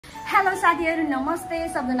Hello साथीहरु नमस्ते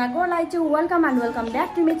सबजना गोलाई छु welcome and welcome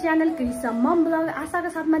back to my channel क्रिसम्मम blog. आशाका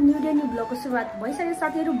साथमा न्यू डे न्यू ब्लगको सुरुवात भइसक्यो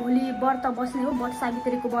साथीहरु। भोलि व्रत बस्ने हो, व्रत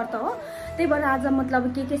सावित्रीको व्रत हो। त्यही भएर आज मतलब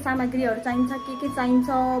के सामग्रीहरु चाहिन्छ, के चाहिन्छ,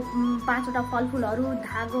 5 वटा फलफुलहरु,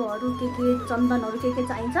 धागोहरु, के चन्दनहरु, के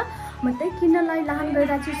चाहिन्छ म त्यही किन्नलाई लाहान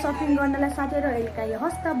गइरहेको छु शपिङ गर्नलाई साथीहरु। अहिलेका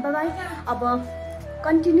हस्त बाइ अब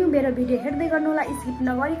कन्टिन्यू मेरो भिडियो हेर्दै गर्नु होला, स्किप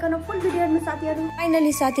नगरिकन फुल भिडियो हेर्नु साथीहरु।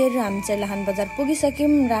 फाइनली साथीहरु हामी चाहिँ लाहान बजार पुगिसक्यौं।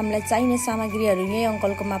 रामलाई चाहिने सामग्रीहरु यही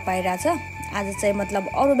अंकलकोमा पाइराछ। आज चाहिँ मतलब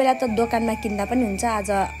अरु बेला त दोकानमा किन्दा पनि हुन्छ, आज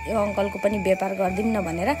यो अंकलको पनि व्यापार गर्दिम न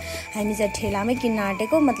भनेर हामी चाहिँ ठेलामै किन्न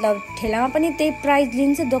आटेको। मतलब ठेलामा पनि त्यही प्राइस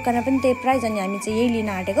लिन्छ, दोकानमा पनि त्यही प्राइस, अनि हामी चाहिँ यही लिन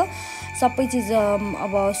आटेको। सबै चीज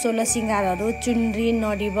अब 16 सिंगारहरु, चुनरी,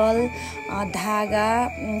 नरिवल, धागा,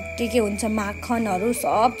 के हुन्छ माखनहरु,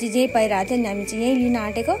 सब चीज यही पाइरहेको थियो। अनि हामी चाहिँ यही लिन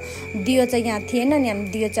आटेको। दियो चाहिँ यहाँ थिएन, अनि हामी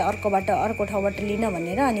दियो चाहिँ अर्को ठाउँबाट लिन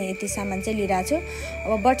भनेर अनि यति सामान चाहिँ लिइरहेको छु।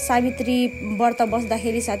 अब व्रत सावित्री व्रत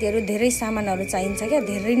बस्दाखेरि साथीहरु धेरै सामानहरु चाहिन्छ क्या।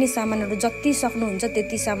 धेरै नै सामानहरु जति सक्नुहुन्छ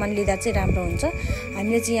त्यति सामान लिँदा चाहिँ राम्रो हुन्छ।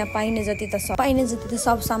 हामीले चाहिँ यहाँ पाइने जति त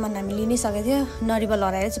सब सामान हामी लिनै सकेको थियो। नरिवल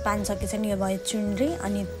हराएर चाहिँ पानी सकेछ नि, यो भयो चुनरी,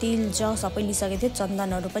 अनि तिल जौ सबै लिइसकेको थियो।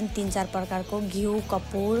 चन्दनहरु पनि 3-4 प्रकारको, घिउ,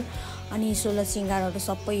 कपुर, अनि 16 सिंगारहरु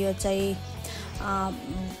सबै यो चाहिँ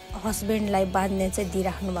हस्बेन्डलाई बाँध्ने चाहिँ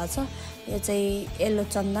दिइराख्नु भएको छ। यो चाहिँ येलो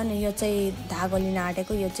चन्दन, यो चाहिँ धागो लिन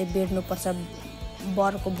आटेको, यो चाहिँ बेर्नुपर्छ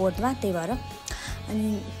बरको बोटमा, त्यही भएर। अनि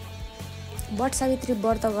व्रत सावित्री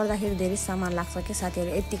व्रत गर्दाखेरि धेरै सामान लाग्छ के साथीहरु।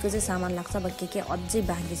 यतिको चाहिँ सामान लाग्छ, अब के अझै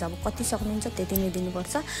बाँकी छ। अब कति सक्नुहुन्छ त्यति नै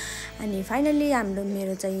दिनुपर्छ। अनि फाइनली हाम्रो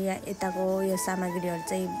मेरो चाहिँ यहाँ यताको यो सामग्रीहरु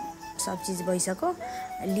चाहिँ सब चीज भइसक्यो,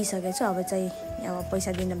 लिइसकेको छु। अब चाहिँ अब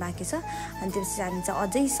पैसा दिन बाँकी छ, अनि त्यसपछि हामी चाहिँ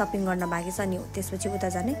अझै शपिङ गर्न बाँकी छ, अनि त्यसपछि उता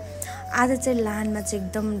जाने। आज चाहिँ लानमा चाहिँ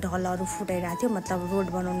एकदम ढलहरु फुटाइरहेको थियो, मतलब रोड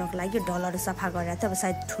बनाउनको लागि ढलहरु सफा गरिरहेको थियो। अब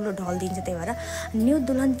सायद ठुलो ढल दिन्छ, त्यही भएर न्यू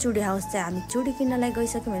दुल्हन चुडी हाउस चाहिँ हामी चुडी किन्नलाई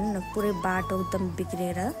गइसक्यौँ। हेर्नु न पुरै बाटो एकदम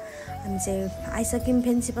बिग्रेर हामी चाहिँ आइसक्यौँ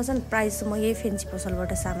फेन्सी पसल। प्राइस म यही फेन्सी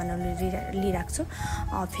पसलबाट सामानहरु लिइराख्छु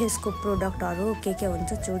छु। फेसको प्रोडक्टहरु के हुन्छ,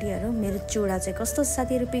 चुडीहरु। मेरो चुडा चाहिँ कस्तो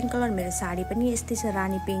साथीहरु पिङ्क कलर, मेरो साडी पनि यस्तै छ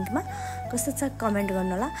रानी पिङ्कमा। कस्तो छ कमेन्ट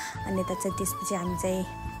गर्नु होला। अनि यता चाहिँ त्यसपछि हामी चाहिँ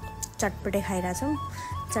चटपटे खाइरहेछौँ,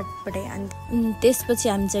 चटपटे। अनि त्यसपछि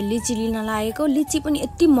हामी चाहिँ लिची लिन लागेको। लिची पनि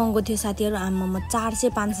यति महँगो थियो साथीहरु, आमामा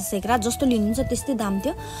 400-500 सैकरा जस्तो लिनुहुन्छ त्यस्तै दाम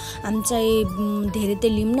थियो। हामी चाहिँ धेरै त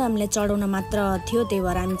लिम्न, हामीलाई चढाउन मात्र थियो, त्यही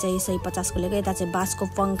भएर हामी चाहिँ 150 को लिएको। यता चाहिँ बाँसको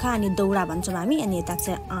पंखा अनि दौरा भन्छौँ हामी, अनि यता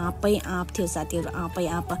चाहिँ आँपै आँप थियो साथीहरु, आँपै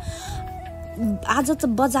आँप। आज त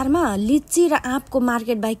बजारमा लिची र आँपको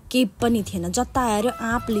मार्केट बाहेक केही पनि थिएन। जता हेर्यो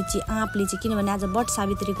आँप लिची, किनभने आज व्रत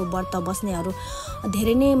सावित्रीको व्रत बस्नेहरु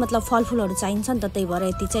धेरै नै मतलब फलफुलहरु चाहिन्छ नि त, त्यही भएर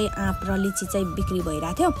यति चाहिँ आँप र लिची चाहिँ बिक्री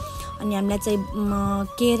भइरहेको थियो। अनि हामीलाई चाहिँ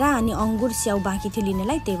केरा अनि अंगुर स्याउ बाँकी थियो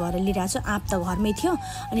लिनलाई, त्यही भएर लिइरहेको छु। आँप त घरमै थियो,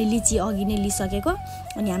 अनि लिची अघि नै लिइसकेको।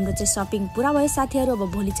 अनि हाम्रो चाहिँ शपिङ पुरा भयो साथीहरु। अब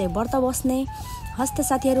भोलि चाहिँ व्रत बस्ने। हस्त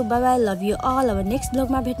साथीहरु, bye bye, love you all. अब नेक्स्ट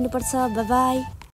ब्लगमा भेट्नुपर्छ, बाइ बाइ।